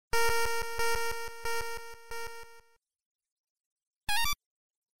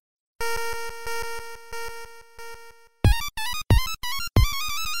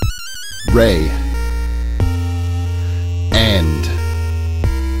Ray and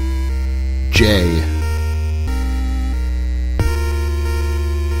Jay.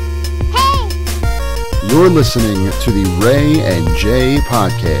 Hey! You're listening to the Ray and Jay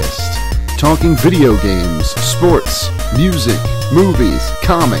podcast, talking video games, sports, music, movies,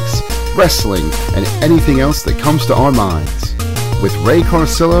 comics, wrestling, and anything else that comes to our minds, with Ray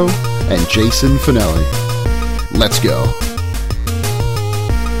Carcillo and Jason Finelli. Let's go.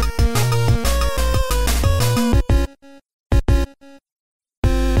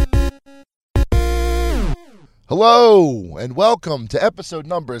 Hello, and welcome to episode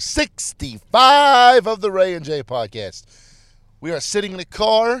number 65 of the Ray and Jay podcast. We are sitting in a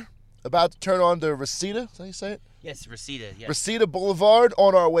car, about to turn on to Reseda. Is that how you say it? Yes, Reseda. Yes. Reseda Boulevard,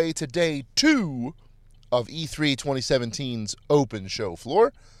 on our way to day 2 of E3 2017's open show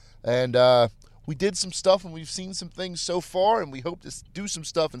floor. And we did some stuff, and we've seen some things so far, and we hope to do some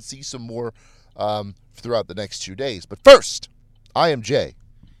stuff and see some more throughout the next 2 days. But first, I am Jay.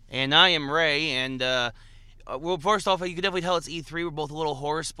 And I am Ray, and well, first off, you can definitely tell it's E3. We're both a little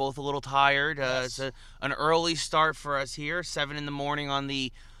hoarse, both a little tired. Yes. It's an early start for us here, 7 in the morning on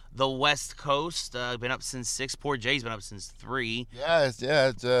the West Coast. Been up since 6. Poor Jay's been up since 3. Yeah, it's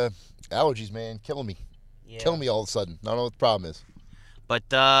allergies, man, killing me. Yeah. Killing me all of a sudden. I don't know what the problem is. But,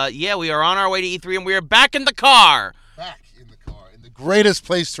 yeah, we are on our way to E3, and we are back in the car. Back in the car. In the greatest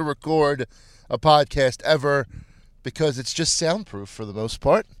place to record a podcast ever, because it's just soundproof for the most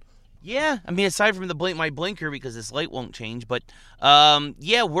part. Yeah, I mean, aside from my blinker, because this light won't change, but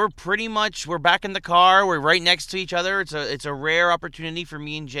yeah, we're back in the car. We're right next to each other. It's a rare opportunity for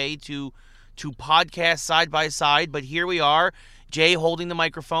me and Jay to podcast side by side, but here we are. Jay holding the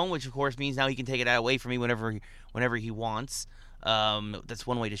microphone, which of course means now he can take it away from me whenever he wants. That's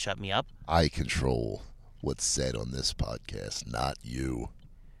one way to shut me up. I control what's said on this podcast, not you.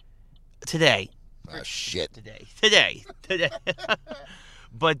 Today. Ah, shit. Today.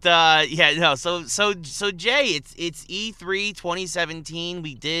 But yeah, no. So Jay, it's E3 2017.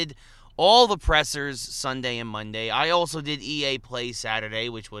 We did all the pressers Sunday and Monday. I also did EA Play Saturday,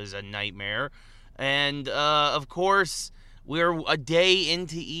 which was a nightmare. And of course, we're a day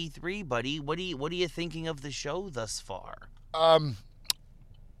into E3, buddy. What are you thinking of the show thus far?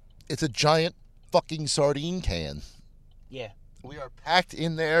 It's a giant fucking sardine can. Yeah. We are packed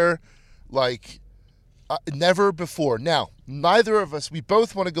in there like never before. Now, neither of us, we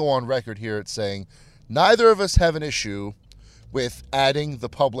both want to go on record here at saying, neither of us have an issue with adding the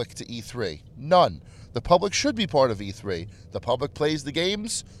public to E3. None. The public should be part of E3. The public plays the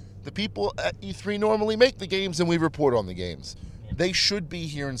games. The people at E3 normally make the games, and we report on the games. Yeah. They should be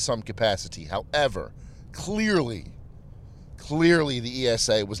here in some capacity. However, clearly the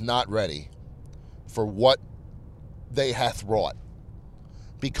ESA was not ready for what they hath wrought.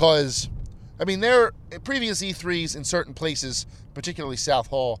 Because, I mean, there previous E3s in certain places, particularly South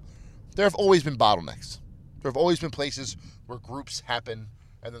Hall, there have always been bottlenecks. There have always been places where groups happen,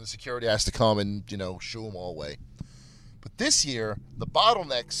 and then the security has to come and, shoo them all away. But this year, the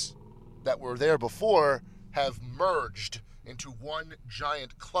bottlenecks that were there before have merged into one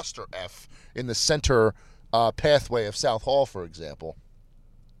giant cluster F in the center pathway of South Hall, for example.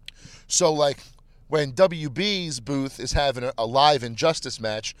 So, like, when WB's booth is having a live Injustice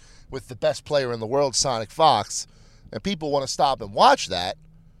match with the best player in the world, Sonic Fox, and people want to stop and watch that,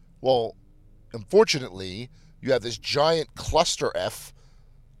 well, unfortunately, you have this giant cluster F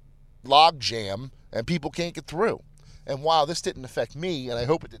log jam, and people can't get through. And while this didn't affect me, and I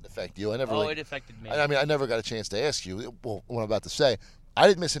hope it didn't affect you, it affected me. I mean, I never got a chance to ask you, well, what I'm about to say. I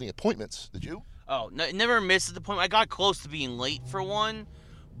didn't miss any appointments, did you? Oh, no, never missed the appointment. I got close to being late for one.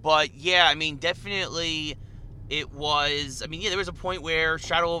 But, yeah, I mean, definitely it was... I mean, yeah, there was a point where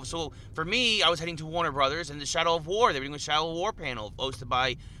So, for me, I was heading to Warner Brothers and the Shadow of War. They were doing a Shadow of War panel hosted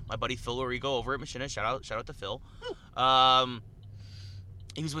by my buddy Phil Lorigo over at Machina. Shout out to Phil.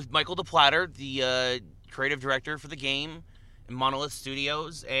 He was with Michael DePlatter, the creative director for the game in Monolith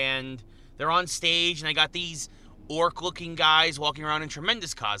Studios. And they're on stage, and I got these orc-looking guys walking around in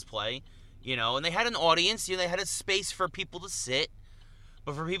tremendous cosplay, and they had an audience. They had a space for people to sit.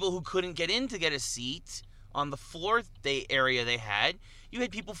 But for people who couldn't get in to get a seat on the floor area they had, you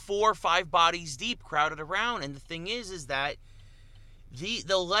had people 4 or 5 bodies deep crowded around. And the thing is that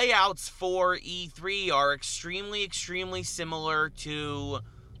the layouts for E3 are extremely, extremely similar to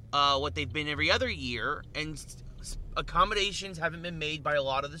what they've been every other year. And accommodations haven't been made by a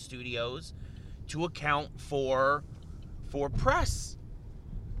lot of the studios to account for press.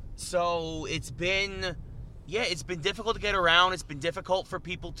 So it's been difficult to get around. It's been difficult for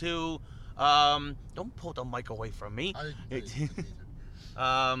people to don't pull the mic away from me.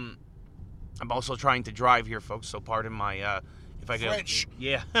 I'm also trying to drive here, folks. So pardon my if I go. French.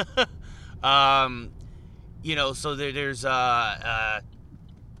 Yeah. So there's yeah,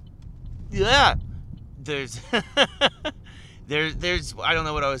 there's there's I don't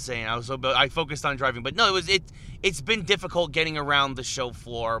know what I was saying. I focused on driving, but no, it's been difficult getting around the show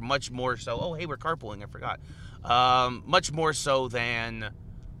floor, much more so. Oh, hey, we're carpooling. I forgot. Much more so than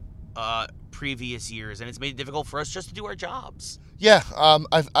previous years, and it's made it difficult for us just to do our jobs. Yeah,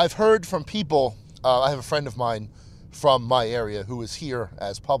 I've heard from people. I have a friend of mine from my area who is here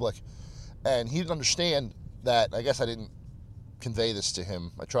as public, and he didn't understand that. I guess I didn't convey this to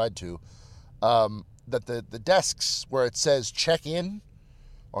him. I tried to. That the desks where it says check-in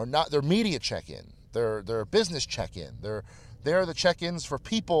are not. They're media check-in. They're business check-in. They're the check-ins for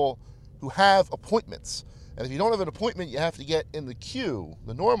people who have appointments. And if you don't have an appointment, you have to get in the queue,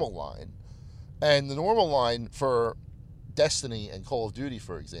 the normal line. And the normal line for Destiny and Call of Duty,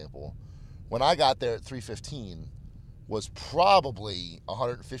 for example, when I got there at 3:15, was probably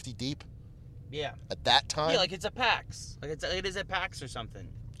 150 deep. Yeah. At that time. Yeah, like it's a PAX. Like it is at PAX or something.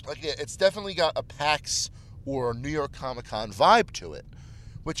 Like it's definitely got a PAX or New York Comic Con vibe to it,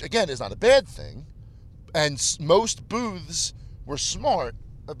 which again is not a bad thing. And most booths were smart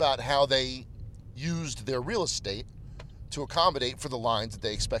about how they used their real estate to accommodate for the lines that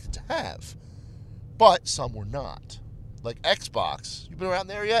they expected to have. But some were not. Like Xbox. You been around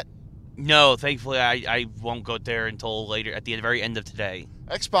there yet? No, thankfully I won't go there until later, at the very end of today.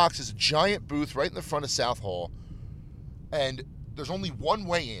 Xbox is a giant booth right in the front of South Hall, and there's only one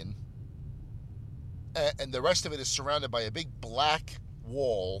way in, and the rest of it is surrounded by a big black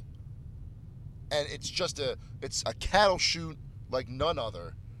wall, and it's a cattle chute like none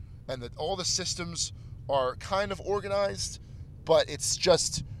other, and that all the systems are kind of organized, but it's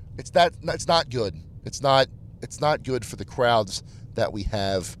not good. It's not good for the crowds that we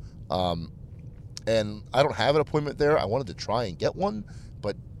have. And I don't have an appointment there. I wanted to try and get one,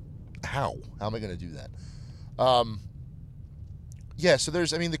 but how am I going to do that? So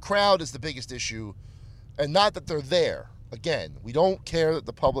the crowd is the biggest issue, and not that they're there. Again, we don't care that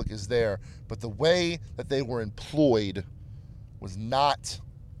the public is there, but the way that they were employed was not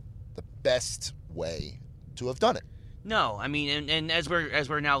the best way to have done it. No, I mean, and as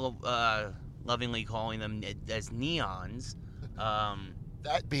we're now lovingly calling them as neons.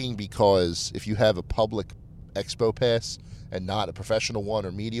 That being because if you have a public expo pass and not a professional one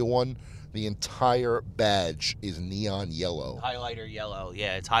or media one, the entire badge is neon yellow. Highlighter yellow.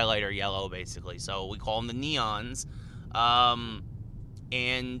 Yeah, it's highlighter yellow, basically. So we call them the neons.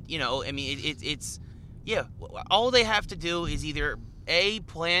 It's all they have to do is either A,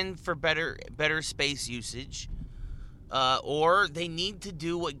 plan for better space usage, or they need to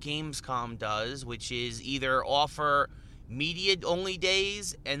do what Gamescom does, which is either offer media-only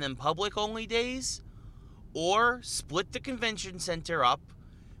days and then public-only days, or split the convention center up,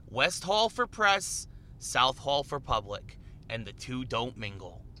 West Hall for press, South Hall for public, and the two don't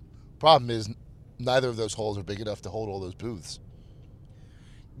mingle. Problem is, neither of those halls are big enough to hold all those booths.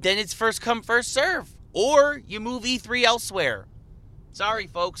 Then it's first come, first serve, or you move E3 elsewhere. Sorry,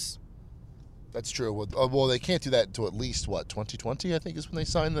 folks. That's true. Well, they can't do that until at least, 2020, I think, is when they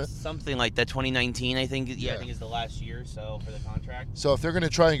signed the... Something like that, 2019, I think. Yeah, I think is the last year so for the contract. So if they're going to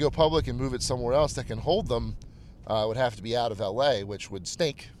try and go public and move it somewhere else that can hold them, it would have to be out of L.A., which would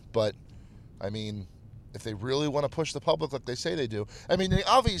stink. But, if they really want to push the public like they say they do... they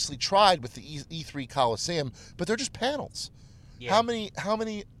obviously tried with the E3 Coliseum, but they're just panels. Yeah. How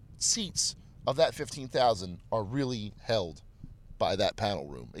many seats of that 15,000 are really held by that panel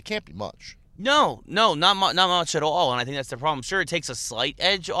room? It can't be much. No, not much at all, and I think that's the problem. Sure, it takes a slight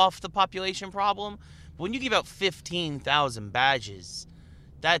edge off the population problem, but when you give out 15,000 badges,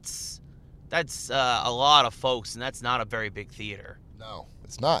 that's a lot of folks, and that's not a very big theater. No,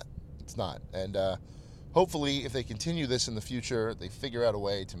 it's not. And hopefully, if they continue this in the future, they figure out a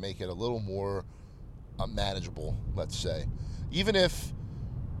way to make it a little more manageable, let's say. Even if,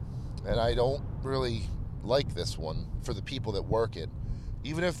 and I don't really like this one for the people that work it,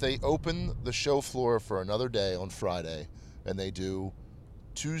 even if they open the show floor for another day on Friday and they do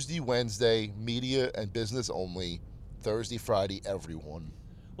Tuesday, Wednesday, media and business only, Thursday, Friday, everyone.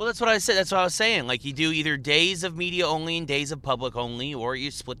 Well, that's what I said. That's what I was saying. Like, you do either days of media only and days of public only, or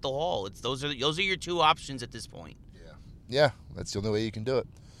you split the hall. Those are your two options at this point. Yeah, that's the only way you can do it.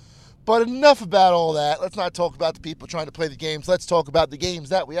 But enough about all that. Let's not talk about the people trying to play the games. Let's talk about the games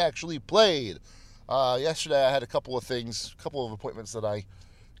that we actually played. Yesterday I had a couple of appointments that I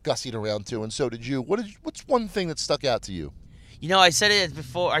gussied around to, and so did you. What's one thing that stuck out to you? I said it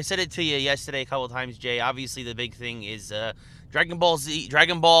before. I said it to you yesterday a couple of times, Jay. Obviously, the big thing is Dragon Ball Z,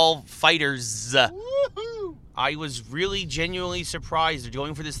 Dragon Ball Fighters. Woohoo! I was really genuinely surprised. They're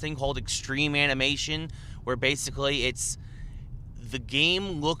going for this thing called extreme animation, where basically the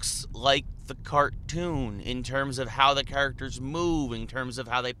game looks like the cartoon in terms of how the characters move, in terms of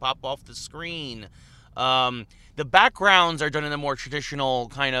how they pop off the screen. The backgrounds are done in a more traditional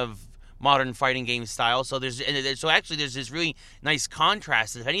kind of modern fighting game style. So there's this really nice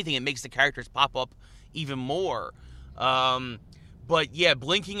contrast. If anything, it makes the characters pop up even more. But yeah,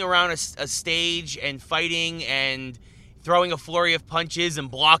 blinking around a stage and fighting and throwing a flurry of punches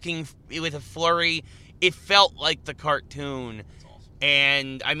and blocking with a flurry, it felt like the cartoon.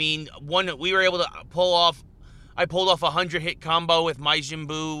 And I mean, we were able to pull off. I pulled off a 100-hit combo with Majin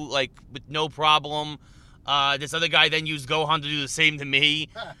Buu, like with no problem. This other guy then used Gohan to do the same to me.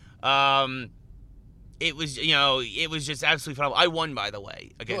 It was just absolutely phenomenal. I won, by the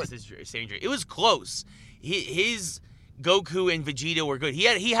way, against this stranger. It was close. His Goku and Vegeta were good.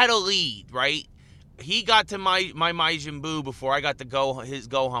 He had a lead, right? He got to my Majin Buu before I got to his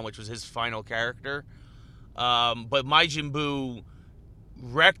Gohan, which was his final character. But Majin Buu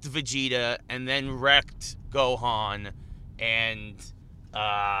wrecked Vegeta and then wrecked Gohan, and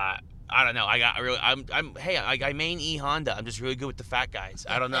I don't know. I main E Honda. I'm just really good with the fat guys.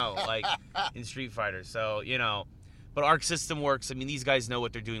 I don't know, like in Street Fighter. So but Arc System works. I mean, these guys know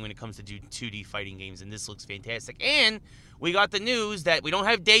what they're doing when it comes to 2D fighting games, and this looks fantastic. And we got the news that we don't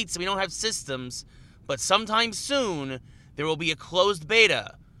have dates, we don't have systems, but sometime soon there will be a closed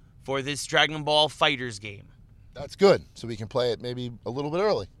beta for this Dragon Ball Fighters game. That's good. So we can play it maybe a little bit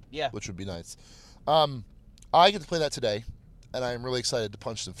early. Yeah. Which would be nice. I get to play that today, and I'm really excited to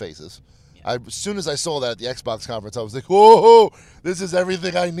punch some faces. Yeah. As soon as I saw that at the Xbox conference, I was like, whoa, this is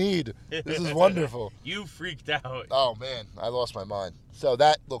everything I need. This is wonderful. You freaked out. Oh, man. I lost my mind. So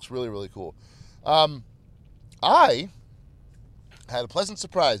that looks really, really cool. I had a pleasant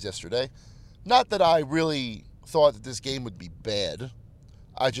surprise yesterday. Not that I really thought that this game would be bad.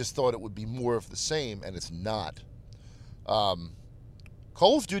 I just thought it would be more of the same, and it's not.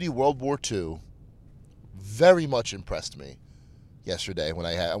 Call of Duty World War II very much impressed me yesterday when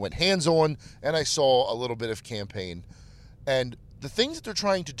I went hands-on and I saw a little bit of campaign. And the things that they're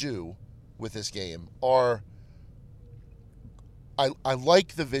trying to do with this game are... I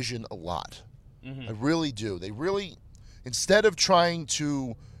like the vision a lot. Mm-hmm. I really do. They really... Instead of trying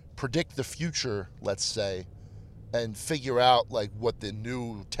to predict the future, let's say, and figure out like what the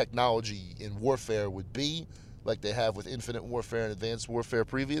new technology in warfare would be, like they have with Infinite Warfare and Advanced Warfare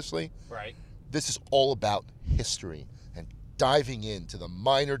previously. Right. This is all about history and diving into the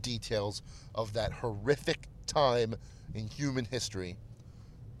minor details of that horrific time in human history.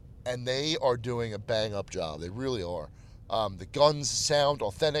 And they are doing a bang-up job. They really are. The guns sound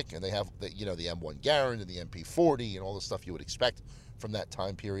authentic, and they have the M1 Garand and the MP40 and all the stuff you would expect from that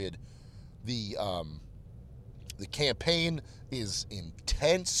time period. The campaign is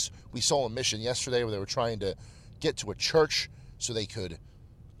intense. We saw a mission yesterday where they were trying to get to a church so they could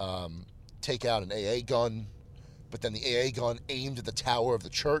take out an AA gun, but then the AA gun aimed at the tower of the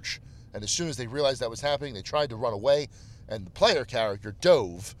church, and as soon as they realized that was happening, they tried to run away, and the player character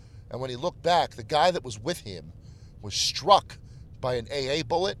dove, and when he looked back, the guy that was with him was struck by an AA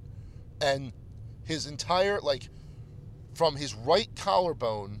bullet, and his entire, from his right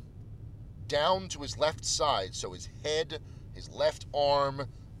collarbone down to his left side, so his head, his left arm,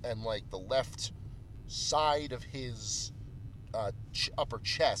 and the left side of his upper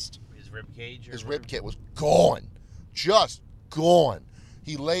chest, his rib cage, was gone, just gone.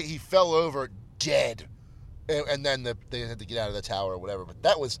 He fell over dead, and then they had to get out of the tower or whatever. But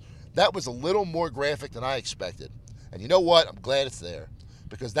that was a little more graphic than I expected. And you know what? I'm glad it's there,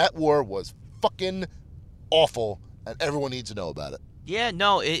 because that war was fucking awful, and everyone needs to know about it. Yeah,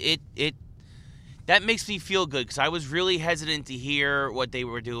 no, it that makes me feel good, because I was really hesitant to hear what they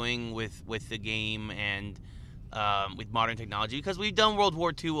were doing with the game and with modern technology, because we've done World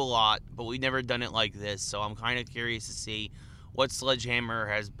War II a lot, but we've never done it like this. So I'm kind of curious to see what Sledgehammer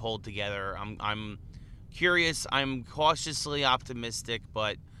has pulled together. I'm curious. I'm cautiously optimistic,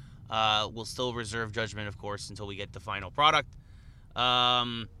 but we'll still reserve judgment, of course, until we get the final product.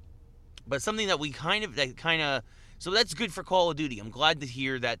 But something that so that's good for Call of Duty. I'm glad to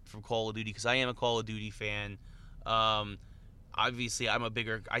hear that from Call of Duty, because I am a Call of Duty fan. Obviously, I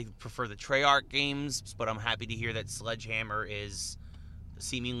prefer the Treyarch games, but I'm happy to hear that Sledgehammer is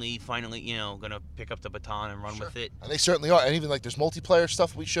seemingly finally, going to pick up the baton and run with it. And they certainly are. And even there's multiplayer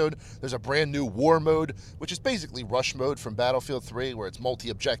stuff we showed. There's a brand new war mode, which is basically rush mode from Battlefield 3, where it's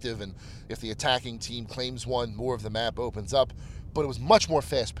multi-objective, and if the attacking team claims one, more of the map opens up. But it was much more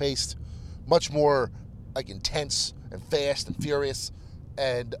fast-paced, much more intense, and fast and furious.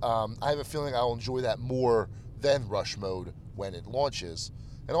 And I have a feeling I'll enjoy that more than Rush Mode when it launches.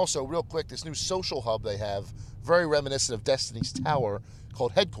 And also, real quick, this new social hub they have, very reminiscent of Destiny's Tower,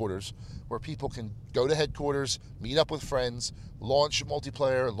 called Headquarters, where people can go to Headquarters, meet up with friends, launch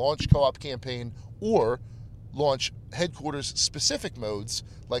multiplayer, launch co-op campaign, or launch Headquarters specific modes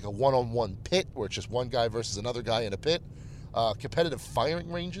like a one-on-one pit where it's just one guy versus another guy in a pit, competitive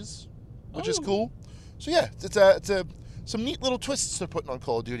firing ranges, which is cool. So yeah, it's some neat little twists they're putting on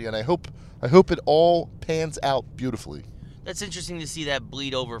Call of Duty, and I hope it all pans out beautifully. That's interesting to see that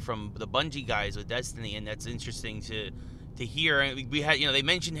bleed over from the Bungie guys with Destiny, and that's interesting to hear. And we had, they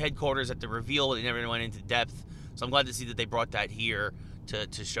mentioned Headquarters at the reveal, but they never went into depth. So I'm glad to see that they brought that here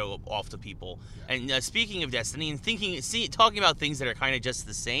to show off to people. And speaking of Destiny and talking about things that are kind of just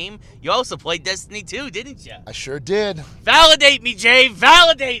the same, you also played Destiny 2, didn't you? I sure did. Validate me, Jay.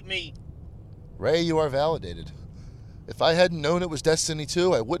 Validate me. Ray, you are validated. If I hadn't known it was Destiny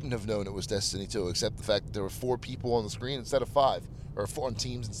 2, I wouldn't have known it was Destiny 2, except the fact that there were 4 people on the screen instead of 5, or 4 on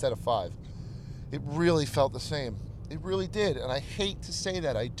teams instead of 5. It really felt the same. It really did, and I hate to say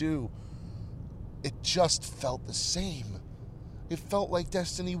that, I do. It just felt the same. It felt like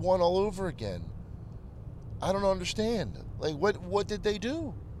Destiny 1 all over again. I don't understand. Like, what did they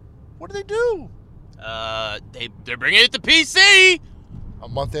do? What did they do? They're bringing it to PC! A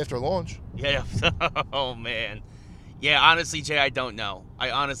month after launch. Yeah. Oh, man. Yeah, honestly, Jay, I don't know.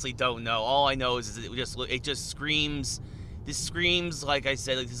 I honestly don't know. All I know is it just screams. This screams, like I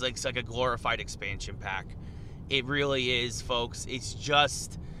said, it's like a glorified expansion pack. It really is, folks. It's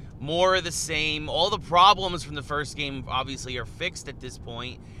just more of the same. All the problems from the first game obviously are fixed at this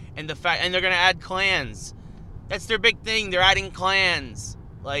point, and they're gonna add clans. That's their big thing. They're adding clans.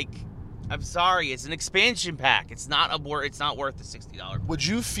 Like, I'm sorry, it's an expansion pack. It's not worth the $60. Would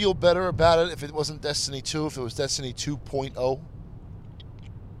you feel better about it if it wasn't Destiny 2, if it was Destiny 2.0?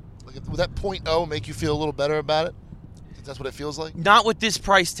 Like, would that 0.0 make you feel a little better about it? If that's what it feels like? Not with this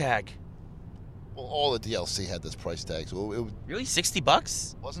price tag. Well, all the DLC had this price tag, so it really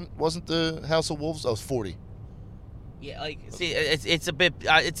 $60? Wasn't the House of Wolves? Oh, it was 40. Yeah, like, see, it's a bit.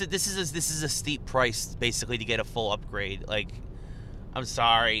 This is a steep price basically to get a full upgrade. Like, I'm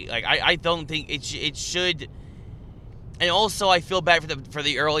sorry. Like, I don't think it should. And also, I feel bad for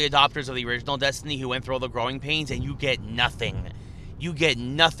the early adopters of the original Destiny who went through all the growing pains, and you get nothing. You get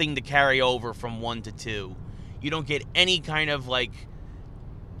nothing to carry over from 1 to 2. You don't get any kind of like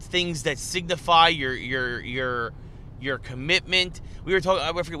things that signify your commitment. We were talking.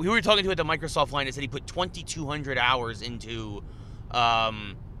 I forget, we were talking to at the Microsoft line that said he put 2,200 hours into.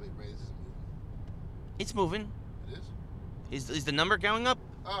 Wait, Ray, is it moving? It's moving. It is? Is the number going up?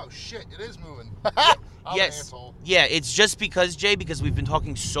 Oh shit! It is moving. Yes. An asshole. Yeah, it's just because, Jay, because we've been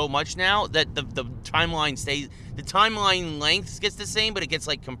talking so much now that the timeline stays. The timeline length gets the same, but it gets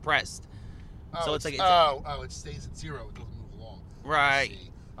like compressed. Oh, So it's like it stays at 0. It doesn't move along. Right.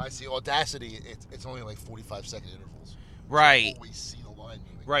 I see. Audacity, it's only like 45-second intervals. Right. So you always see the line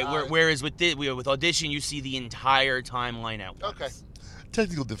moving. Right. Whereas with Audition, you see the entire timeline at once. Okay.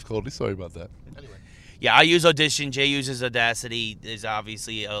 Technical difficulty. Sorry about that. Anyway. Yeah, I use Audition. Jay uses Audacity. There's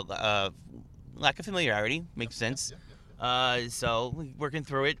obviously a lack of familiarity. Makes sense. So working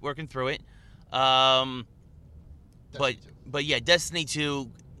through it. But yeah, Destiny 2,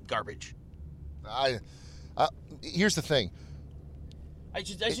 garbage. Here's the thing. I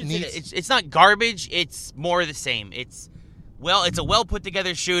should say that it's not garbage. It's more of the same. It's a well put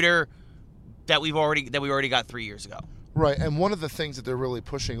together shooter that we already got 3 years ago. Right, and one of the things that they're really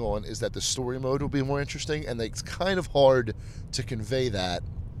pushing on is that the story mode will be more interesting, and it's kind of hard to convey that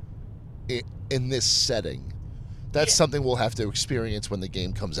in this setting. That's something we'll have to experience when the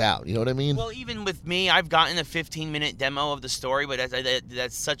game comes out. You know what I mean? Well, even with me, I've gotten a 15-minute demo of the story, but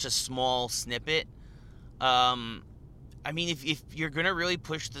that's such a small snippet. I mean, if you're gonna really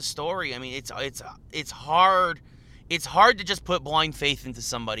push the story, I mean, it's hard. It's hard to just put blind faith into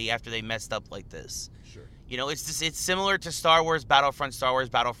somebody after they messed up like this. Sure. You know, it's similar to Star Wars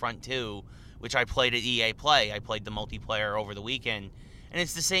Battlefront 2, which I played at EA Play. I played the multiplayer over the weekend. And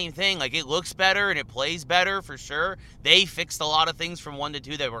it's the same thing. Like, it looks better and it plays better for sure. They fixed a lot of things from 1 to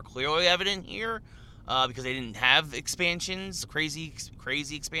 2 that were clearly evident here because they didn't have expansions, crazy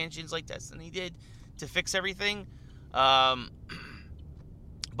expansions like Destiny did to fix everything. But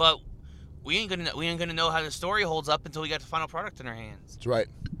we ain't gonna know how the story holds up until we got the final product in our hands. That's right.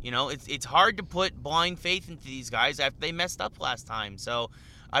 You know, it's hard to put blind faith into these guys after they messed up last time. So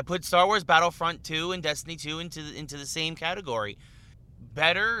I put Star Wars Battlefront 2 and Destiny 2 into the same category.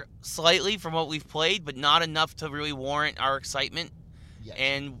 Better slightly from what we've played, but not enough to really warrant our excitement Yes.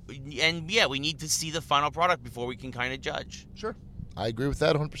 And yeah, we need to see the final product before we can kind of judge. Sure. I agree with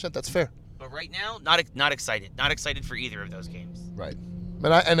that 100%. That's fair. But right now, not excited. Not excited for either of those games. Right.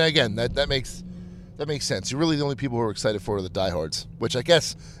 And again, that makes sense. You're really the only people who are excited for are the diehards, which I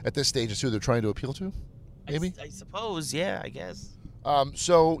guess at this stage is who they're trying to appeal to. Maybe. I suppose. Yeah, I guess.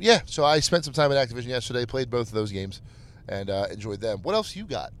 So I spent some time at Activision yesterday, played both of those games, and enjoyed them. What else you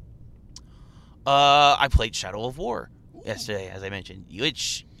got? I played Shadow of War yesterday, as I mentioned.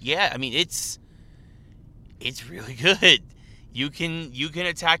 Which, yeah, I mean it's really good. You can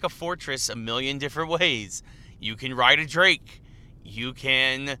attack a fortress a million different ways. You can ride a drake. You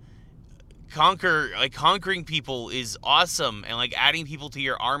can conquer. Like, conquering people is awesome, and like adding people to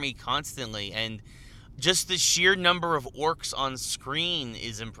your army constantly, and just the sheer number of orcs on screen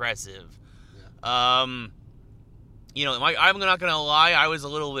is impressive. Yeah. You know, I'm not gonna lie, I was a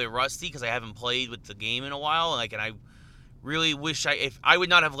little bit rusty because I haven't played with the game in a while. Like, and I really wish if I would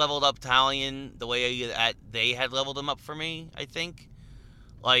not have leveled up Talion the way that they had leveled him up for me. I think,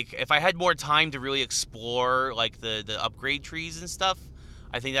 like, if I had more time to really explore like the upgrade trees and stuff,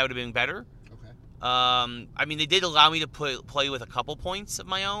 I think that would have been better. Okay. I mean, they did allow me to play with a couple points of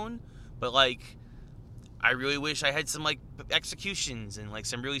my own, but like, I really wish I had some like executions and like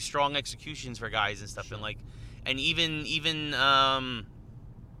some really strong executions for guys and stuff. Sure. And like, and even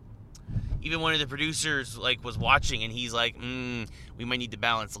one of the producers like was watching, and he's like, we might need to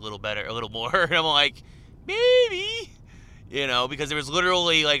balance a little more. And I'm like, maybe, you know, because there was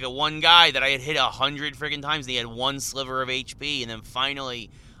literally like a one guy that I had hit 100 friggin' times, and he had one sliver of HP, and then finally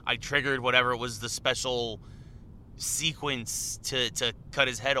I triggered whatever was the special sequence to cut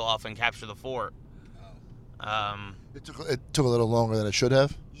his head off and capture the fort. It took a little longer than it should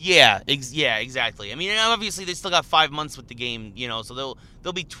have. Yeah, exactly. I mean, obviously they still got 5 months with the game, you know, so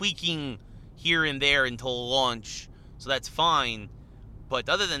they'll be tweaking here and there until launch, so that's fine. But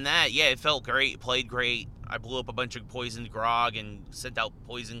other than that, yeah, it felt great, played great. I blew up a bunch of poisoned grog and sent out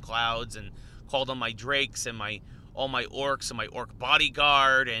poison clouds and called on my drakes and all my orcs and my orc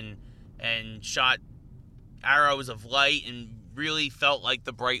bodyguard and shot arrows of light and really felt like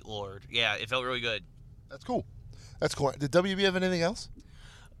the Bright Lord. Yeah, it felt really good. That's cool. Did WB have anything else?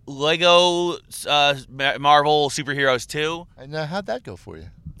 Lego Marvel Superheroes 2. And how'd that go for you?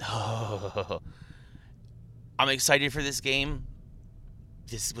 I'm excited for this game.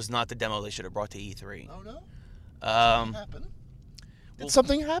 This was not the demo they should have brought to E3. Oh, no? Something happened? Did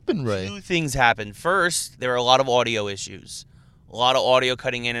something happen, Ray? 2 things happened. First, there were a lot of audio issues. A lot of audio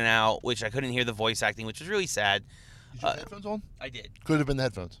cutting in and out, which I couldn't hear the voice acting, which was really sad. Did you have headphones on? I did. Could have been the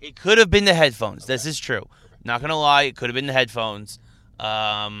headphones. It could have been the headphones. Okay. This is true. Okay. Not going to lie, it could have been the headphones. Because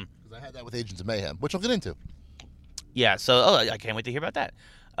I had that with Agents of Mayhem, which I'll get into. Yeah, so I can't wait to hear about that.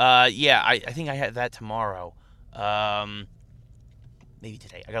 Yeah, I think I have that tomorrow. Maybe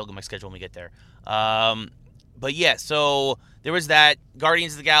today. I got to look at my schedule when we get there. But yeah, so there was that.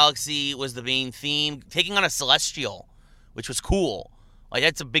 Guardians of the Galaxy was the main theme. Taking on a Celestial, which was cool. Like,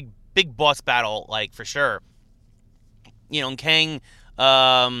 that's a big boss battle, like, for sure. You know, and Kang,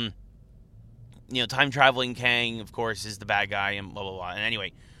 time-traveling Kang, of course, is the bad guy, and blah, blah, blah. And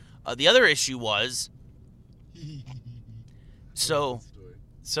anyway, the other issue was, so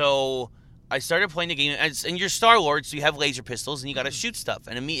I started playing the game, and you're Star-Lord, so you have laser pistols, and you got to shoot stuff.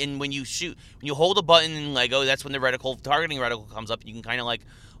 And when you hold a button in Lego, that's when the targeting reticle comes up, and you can kind of, like,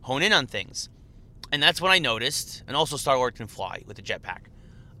 hone in on things. And that's when I noticed, and also Star-Lord can fly with a jetpack.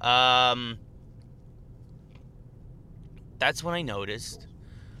 That's when I noticed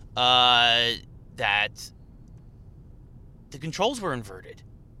that the controls were inverted.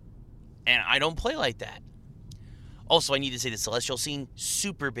 And I don't play like that. Also, I need to say the Celestial scene,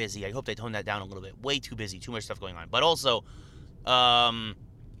 super busy. I hope they tone that down a little bit. Way too busy, too much stuff going on. But also, yeah,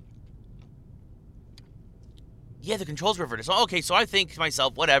 the controls were inverted. So, okay, so I think to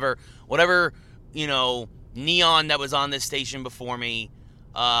myself, whatever, neon that was on this station before me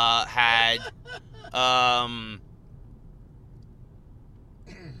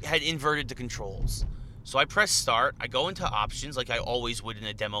had inverted the controls. So I press start, I go into options like I always would in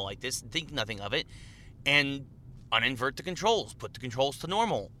a demo like this, think nothing of it, and uninvert the controls, put the controls to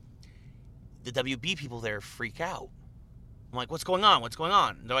normal. The WB people there freak out. I'm like, what's going on?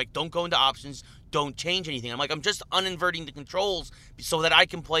 They're like, don't go into options, don't change anything. I'm like, I'm just uninverting the controls so that I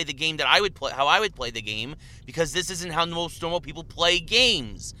can play the game that I would play, how I would play the game, because this isn't how most normal people play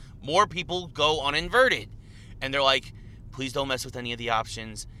games. More people go uninverted. And they're like, please don't mess with any of the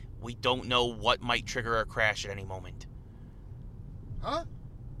options. We don't know what might trigger a crash at any moment. Huh?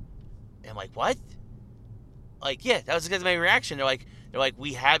 And I'm like, what? Like, yeah, that was because of my reaction. They're like, They're like,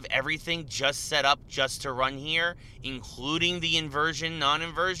 we have everything just set up just to run here, including the inversion,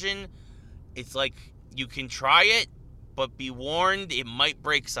 non-inversion. It's like, you can try it, but be warned, it might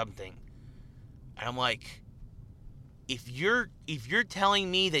break something. And I'm like, if you're telling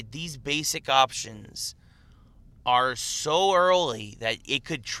me that these basic options are so early that it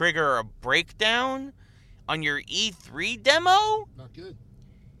could trigger a breakdown on your E3 demo, Not good.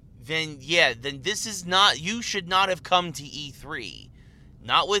 then this is not, you should not have come to E3.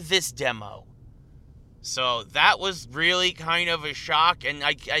 Not with this demo. So that was really kind of a shock, and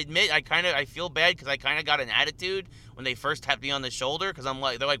I admit I feel bad because I kind of got an attitude when they first tapped me on the shoulder, because I'm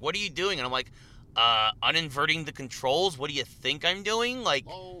like, they're like, what are you doing? And I'm like, uninverting the controls. What do you think I'm doing? Like,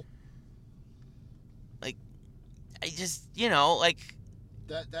 I just, like,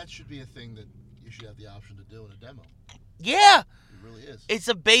 that should be a thing that you should have the option to do in a demo. Yeah. It really is. It's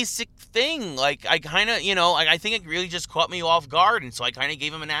a basic thing. Like, I kind of, I think it really just caught me off guard, and so I kind of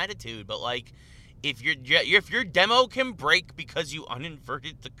gave him an attitude. But, like, if your demo can break because you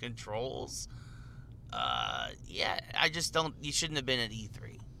uninverted the controls, I just don't, you shouldn't have been at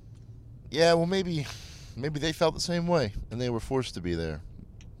E3. Yeah, well, maybe they felt the same way, and they were forced to be there.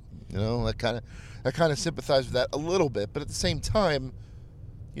 I kind of sympathize with that a little bit, but at the same time,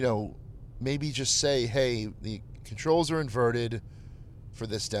 maybe just say, hey, the controls are inverted for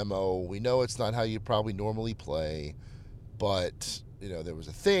this demo. We know it's not how you probably normally play, but there was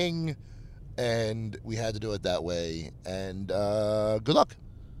a thing, and we had to do it that way. And good luck.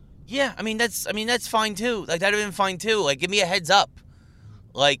 Yeah, that's fine too. Like, that'd have been fine too. Like, give me a heads up.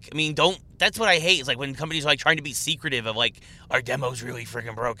 Like, that's what I hate. It's like when companies are like trying to be secretive of like, our demo's really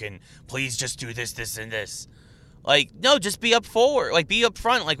freaking broken. Please just do this, this, and this. Like, no, just be up forward. Like, be up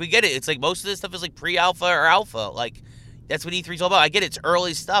front. Like, we get it. It's like most of this stuff is like pre-alpha or alpha. Like, that's what E3's all about. I get it. It's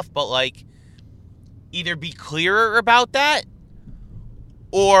early stuff, but like, either be clearer about that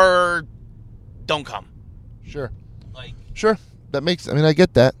or don't come. Sure. Like, sure. That makes. I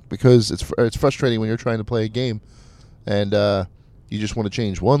get that, because it's frustrating when you're trying to play a game, and you just want to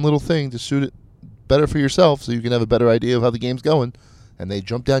change one little thing to suit it better for yourself, so you can have a better idea of how the game's going, and they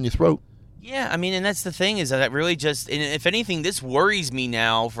jump down your throat. Yeah, and that's the thing, is that really just, and if anything, this worries me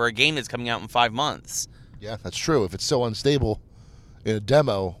now for a game that's coming out in 5 months. Yeah, that's true. If it's so unstable in a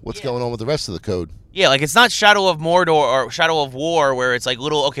demo, what's going on with the rest of the code? Yeah, like, it's not Shadow of Mordor or Shadow of War, where it's like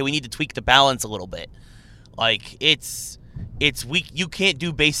okay, we need to tweak the balance a little bit. Like, it's weak. You can't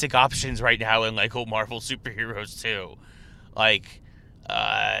do basic options right now in like Marvel Superheroes 2. Like,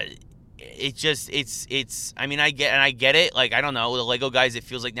 it's I get it. Like, I don't know, the Lego guys, it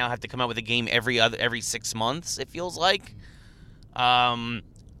feels like now have to come out with a game every 6 months, it feels like. I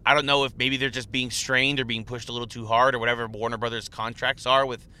don't know if maybe they're just being strained or being pushed a little too hard, or whatever Warner Brothers contracts are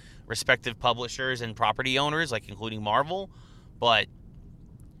with respective publishers and property owners, like including Marvel. But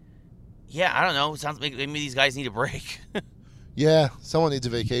yeah, I don't know, it sounds like maybe these guys need a break. Yeah, someone needs a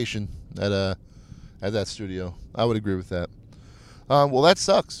vacation at that studio. I would agree with that. Well, that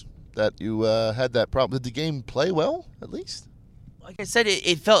sucks that you had that problem. Did the game play well, at least? Like I said,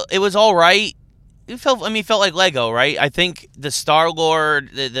 it was all right. It felt like Lego, right? I think the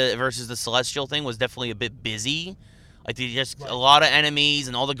Star-Lord the versus the Celestial thing was definitely a bit busy. Like, a lot of enemies,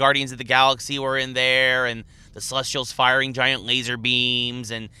 and all the Guardians of the Galaxy were in there, and the Celestials firing giant laser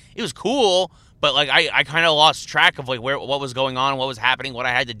beams, and it was cool. But like, I kind of lost track of like what was going on, what was happening, what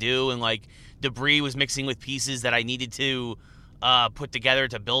I had to do, and like debris was mixing with pieces that I needed to put together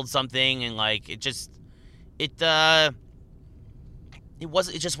to build something, and like it just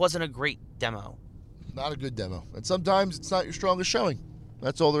wasn't a great demo. Not a good demo, and sometimes it's not your strongest showing.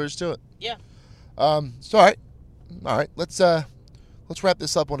 That's all there is to it. Yeah. So all right. Let's wrap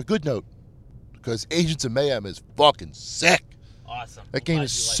this up on a good note, because Agents of Mayhem is fucking sick. Awesome. That game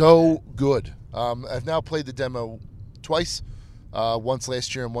is so good. I've now played the demo twice, once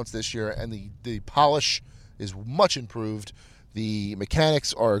last year and once this year, and the polish is much improved. The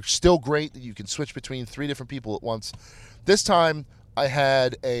mechanics are still great. You can switch between 3 different people at once. This time, I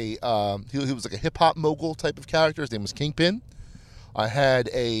had he was like a hip-hop mogul type of character. His name was Kingpin. I had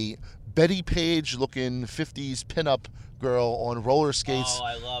a Betty Page-looking 50s pinup girl on roller skates. Oh,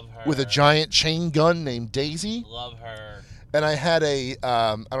 I love her. With a giant chain gun named Daisy. Love her. And I had I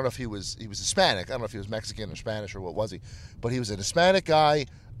don't know if he was Hispanic. I don't know if he was Mexican or Spanish or what was he. But he was an Hispanic guy,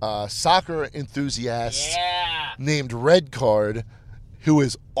 soccer enthusiast named Red Card, who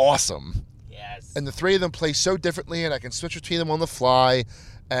is awesome. Yes. And the 3 of them play so differently, and I can switch between them on the fly.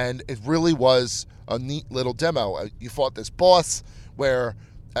 And it really was a neat little demo. You fought this boss where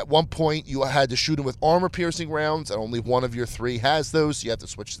At one point, you had to shoot him with armor-piercing rounds, and only one of your 3 has those, so you have to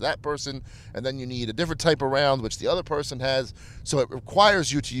switch to that person, and then you need a different type of round, which the other person has, so it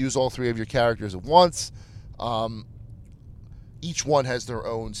requires you to use all 3 of your characters at once. Each one has their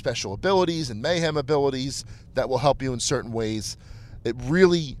own special abilities and mayhem abilities that will help you in certain ways.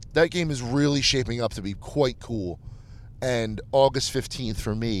 That game is really shaping up to be quite cool, and August 15th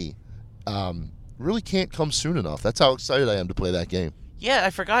for me really can't come soon enough. That's how excited I am to play that game. Yeah,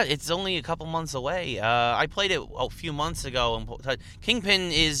 I forgot. It's only a couple months away. I played it a few months ago. And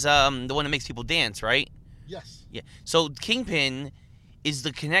Kingpin is the one that makes people dance, right? Yes. Yeah. So Kingpin is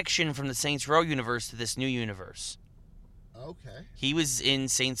the connection from the Saints Row universe to this new universe. Okay. He was in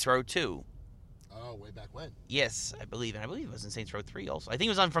Saints Row 2. Oh, way back when. Yes, I believe. And I believe it was in Saints Row 3 also. I think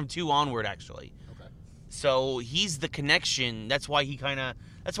it was on from 2 onward, actually. Okay. So he's the connection. That's why the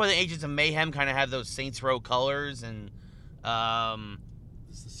Agents of Mayhem kind of have those Saints Row colors and...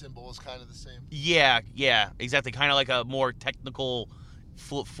 The symbol is kind of the same. Yeah, exactly. Kind of like a more technical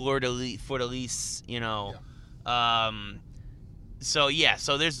fleur-de-lis, you know. Yeah.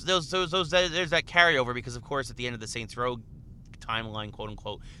 So there's there's that carryover because of course at the end of the Saints Row timeline, quote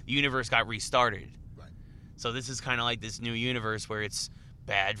unquote, the universe got restarted. Right. So this is kind of like this new universe where it's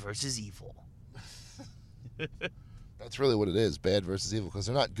bad versus evil. That's really what it is, bad versus evil, because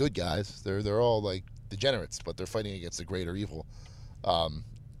they're not good guys. They're all like degenerates, but they're fighting against the greater evil.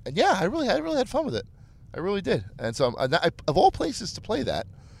 And yeah, I really had fun with it. I really did. And so, of all places to play that,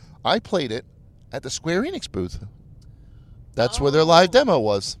 I played it at the Square Enix booth. That's where their live demo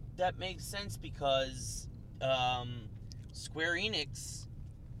was. That makes sense because Square Enix.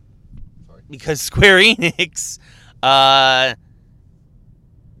 Sorry. Because Square Enix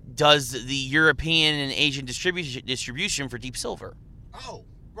does the European and Asian distribution for Deep Silver. Oh,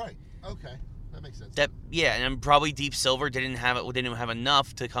 right. Okay. That makes sense. And probably Deep Silver didn't have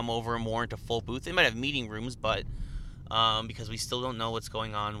enough to come over more into full booth. They might have meeting rooms, but because we still don't know what's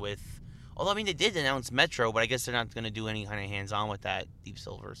going on with. Although I mean, they did announce Metro, but I guess they're not going to do any kind of hands-on with that Deep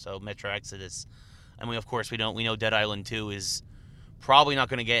Silver. So Metro Exodus, and we know Dead Island 2 is probably not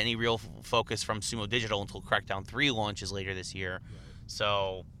going to get any real focus from Sumo Digital until Crackdown 3 launches later this year. Right.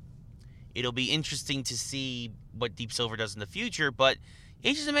 So it'll be interesting to see what Deep Silver does in the future, but.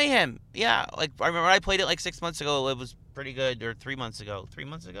 Agents of Mayhem, yeah. Like I remember, I played it like 6 months ago. It was pretty good, or 3 months ago. 3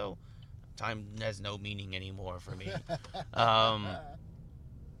 months ago, time has no meaning anymore for me.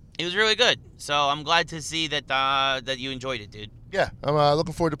 It was really good, so I'm glad to see that you enjoyed it, dude. Yeah, I'm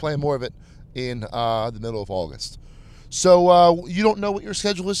looking forward to playing more of it in the middle of August. So you don't know what your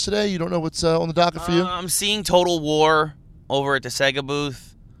schedule is today? You don't know what's on the docket for you? I'm seeing Total War over at the Sega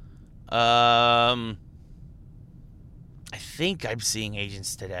booth. I think I'm seeing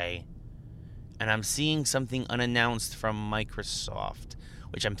Agents today. And I'm seeing something unannounced from Microsoft,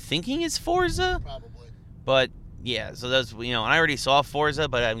 which I'm thinking is Forza. Probably. But, yeah, so that's, and I already saw Forza,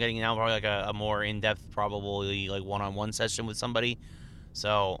 but I'm getting now probably like a more in-depth, probably like one-on-one session with somebody.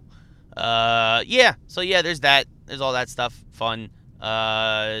 So, yeah. So, yeah, there's that. There's all that stuff. Fun.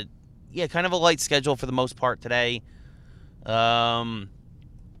 Yeah, kind of a light schedule for the most part today.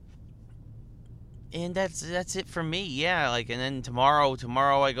 And that's it for me, yeah. And then tomorrow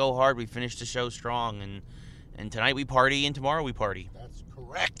I go hard. We finish the show strong, and tonight we party, and tomorrow we party. That's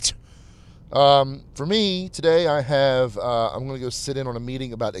correct. For me today, I have I'm going to go sit in on a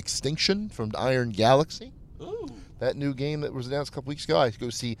meeting about Extinction from Iron Galaxy. Ooh. That new game that was announced a couple weeks ago. I go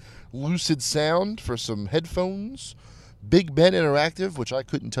see Lucid Sound for some headphones. Big Ben Interactive, which I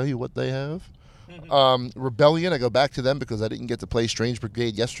couldn't tell you what they have. Rebellion, I go back to them because I didn't get to play Strange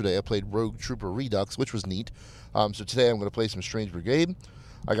Brigade yesterday. I played Rogue Trooper Redux, which was neat. So today I'm going to play some Strange Brigade.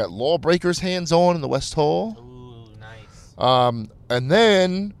 I got Lawbreakers hands-on in the West Hall. Ooh, nice. And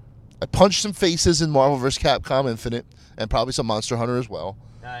then I punched some faces in Marvel vs. Capcom Infinite and probably some Monster Hunter as well.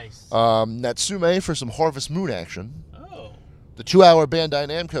 Nice. Natsume for some Harvest Moon action. Oh. The 2-hour Bandai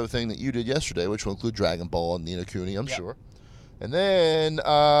Namco thing that you did yesterday, which will include Dragon Ball and Ni no Kuni, I'm sure. And then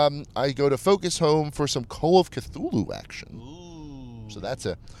I go to Focus Home for some Call of Cthulhu action. Ooh. So that's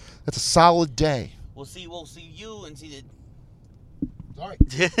a solid day. We'll see you and see the. Sorry.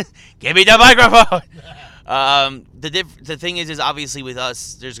 Give me the microphone. The thing is obviously with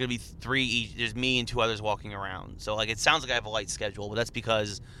us, there's gonna be there's me and 2 others walking around. So like it sounds like I have a light schedule, but that's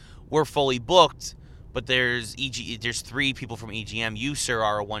because we're fully booked. But there's 3 people from EGM. You, sir,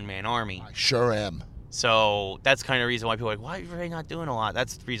 are a one-man army. I sure am. So that's kind of the reason why people are like, why are they not doing a lot?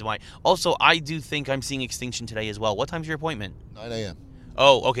 That's the reason why. Also, I do think I'm seeing Extinction today as well. What time's your appointment? 9 a.m.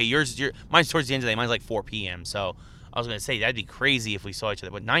 Oh, okay. Mine's towards the end of the day. Mine's like 4 p.m. So I was going to say, that'd be crazy if we saw each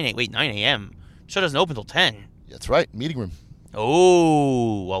other. But 9 a.m. Show doesn't open until 10. That's right. Meeting room.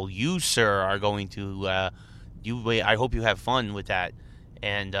 Oh, well, you, sir, are going to. I hope you have fun with that,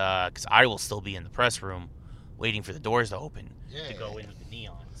 and because I will still be in the press room, waiting for the doors to open to go in with the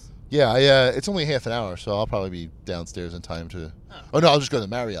neons. Yeah, it's only half an hour, so I'll probably be downstairs in time to. Oh no, I'll just go to the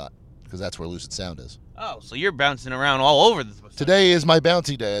Marriott because that's where Lucid Sound is. Oh, so you're bouncing around all over the place. Today is my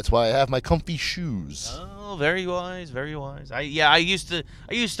bouncy day. That's why I have my comfy shoes. Oh, very wise, very wise. I used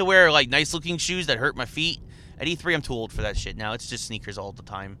to wear like nice looking shoes that hurt my feet. At E3, I'm too old for that shit now. It's just sneakers all the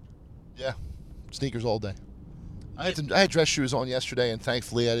time. Yeah, sneakers all day. I had dress shoes on yesterday, and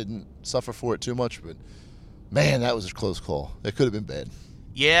thankfully I didn't suffer for it too much. But man, that was a close call. It could have been bad.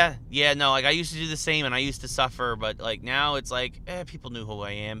 Yeah, no, like I used to do the same, and I used to suffer, but like now it's like, people knew who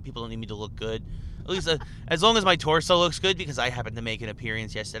I am. People don't need me to look good. At least as long as my torso looks good, because I happened to make an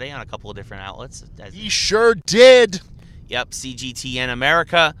appearance yesterday on a couple of different outlets. He sure did. Yep, CGTN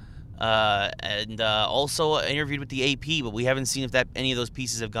America, and also interviewed with the AP, but we haven't seen if any of those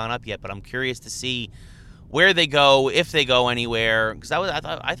pieces have gone up yet. But I'm curious to see where they go, if they go anywhere, because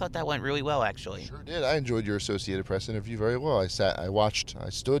I thought that went really well, actually. Sure did. I enjoyed your Associated Press interview very well. I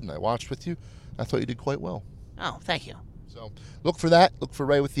stood and I watched with you. I thought you did quite well. Oh, thank you. So look for that. Look for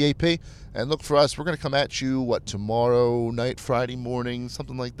Ray with the AP, and look for us. We're going to come at you tomorrow night, Friday morning,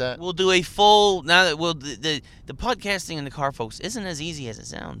 something like that. We'll do a full the podcasting in the car, folks, isn't as easy as it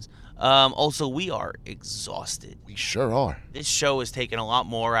sounds. Also, we are exhausted. We sure are. This show has taken a lot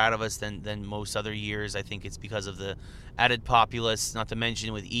more out of us than most other years. I think it's because of the added populace, not to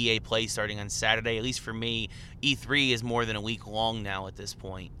mention with EA Play starting on Saturday. At least for me, E3 is more than a week long now at this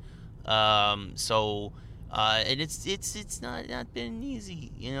point. And it's not been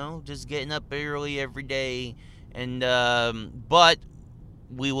easy, just getting up early every day. And but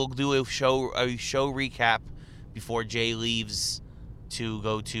we will do a show recap before Jay leaves to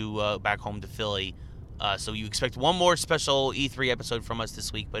go to back home to Philly. So you expect one more special E3 episode from us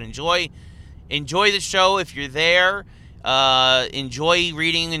this week. But enjoy the show if you're there. Enjoy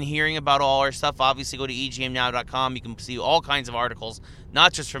reading and hearing about all our stuff. Obviously, go to egmnow.com. You can see all kinds of articles,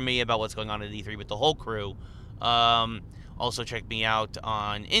 not just from me about what's going on at E3, but the whole crew. Also, check me out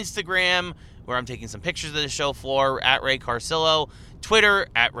on Instagram, where I'm taking some pictures of the show floor, at Ray Carcillo. Twitter,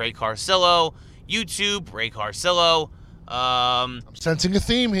 at Ray Carcillo. YouTube, Ray Carcillo. I'm sensing a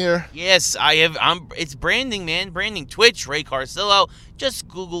theme here. Yes, it's branding, man. Branding. Twitch, Ray Carcillo. Just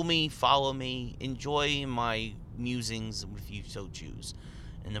Google me, follow me, enjoy my musings if you so choose.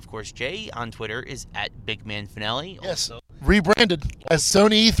 And of course, Jay on Twitter is at BigManFinelli. Yes, rebranded as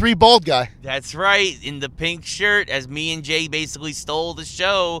Sony E3 Bald Guy. That's right, in the pink shirt, as me and Jay basically stole the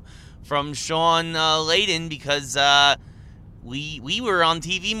show from Sean Layden because we were on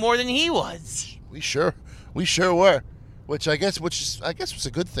TV more than he was. We sure were. Which I guess was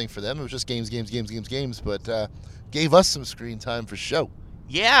a good thing for them. It was just games, but gave us some screen time for show.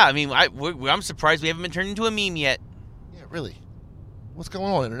 Yeah, I mean, I'm surprised we haven't been turned into a meme yet. Yeah, really. What's going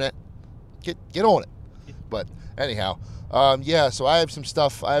on, Internet? Get on it. But anyhow, so I have some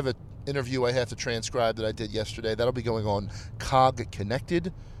stuff. I have an interview I have to transcribe that I did yesterday. That'll be going on COG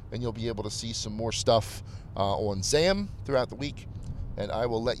Connected, and you'll be able to see some more stuff on ZAM throughout the week. And I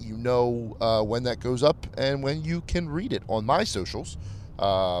will let you know when that goes up and when you can read it on my socials.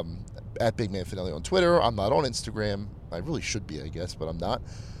 At BigManFinelli on Twitter. I'm not on Instagram. I really should be, I guess, but I'm not.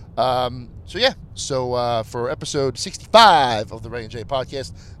 So for episode 65 of the Ray and Jay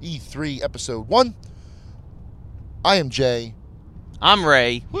podcast, E3 episode 1, I am Jay. I'm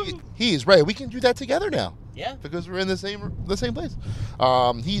Ray. He is Ray. We can do that together now. Yeah. Because we're in the same place.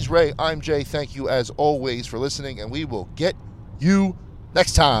 He's Ray. I'm Jay. Thank you as always for listening, and we will get you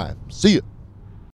next time. See you.